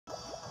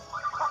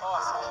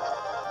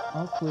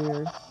All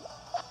clear.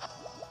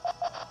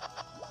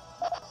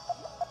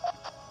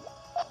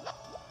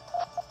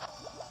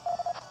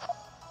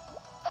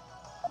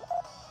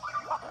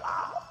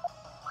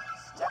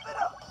 Step it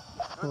up.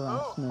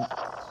 Harassment.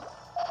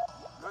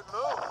 Good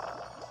move.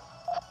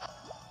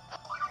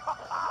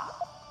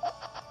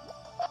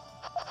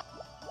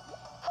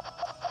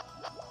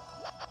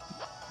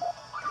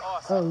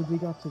 Awesome. Oh, they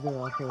got to go.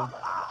 Okay.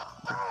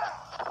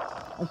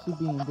 I should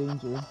be in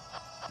danger.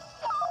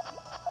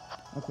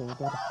 Okay, we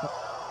gotta stop.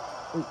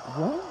 Wait,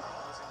 what?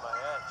 Losing my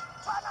edge.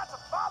 Try not to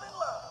fall in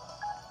love.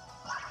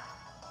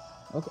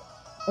 Okay,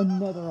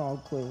 another all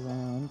clear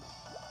round.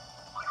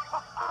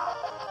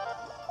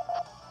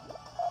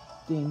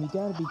 Damn, you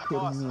gotta be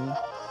kidding me.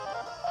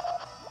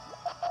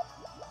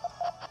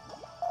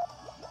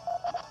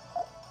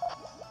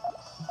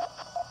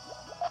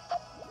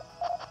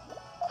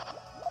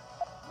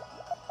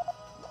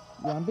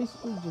 Yeah, I'm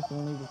basically just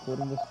only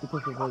recording this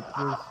because of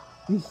like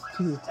these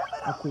two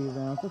clear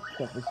rounds. That's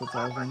definitely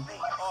surprising.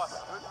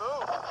 Awesome. Good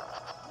move.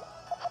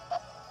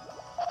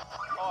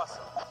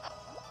 Awesome.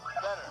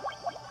 Better.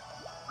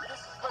 This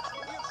is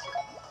retribution.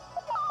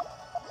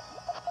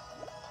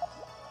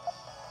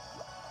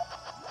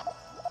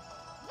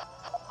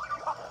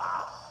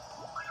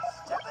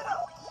 Step it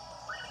up.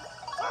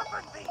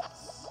 Serpent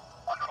beats.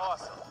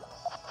 Awesome.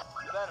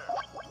 Better.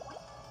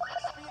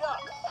 Speed up.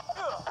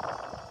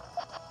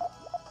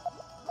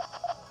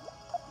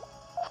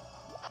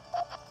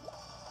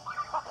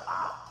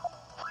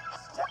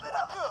 Step it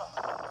up.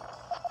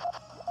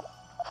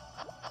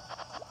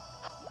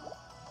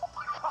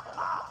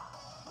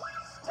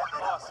 Step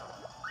it up. Awesome.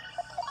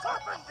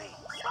 Serpent beat.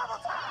 Double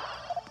time.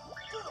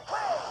 To the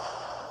way.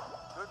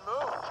 Good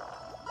move.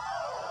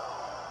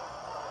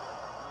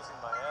 Losing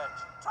my edge.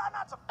 Try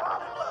not to fall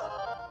in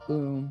love.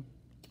 Boom.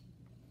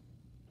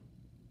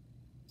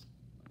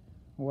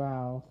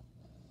 Wow.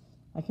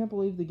 I can't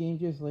believe the game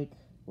just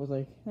was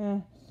like,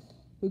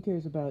 who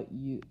cares about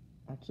you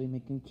actually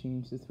making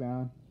change this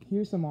round?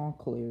 Here's some all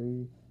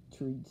clear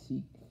treats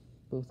you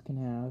both can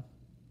have.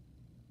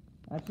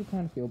 I actually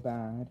kind of feel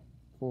bad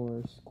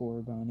for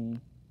Scorebunny.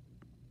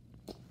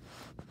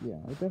 Yeah,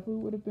 I definitely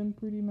would have been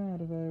pretty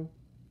mad if I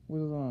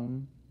was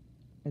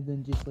and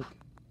then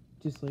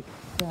just like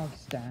frog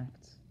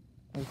stacked.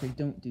 Okay,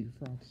 don't do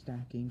frog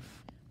stacking.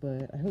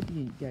 But I hope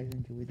you guys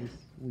enjoy this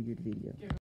weird video.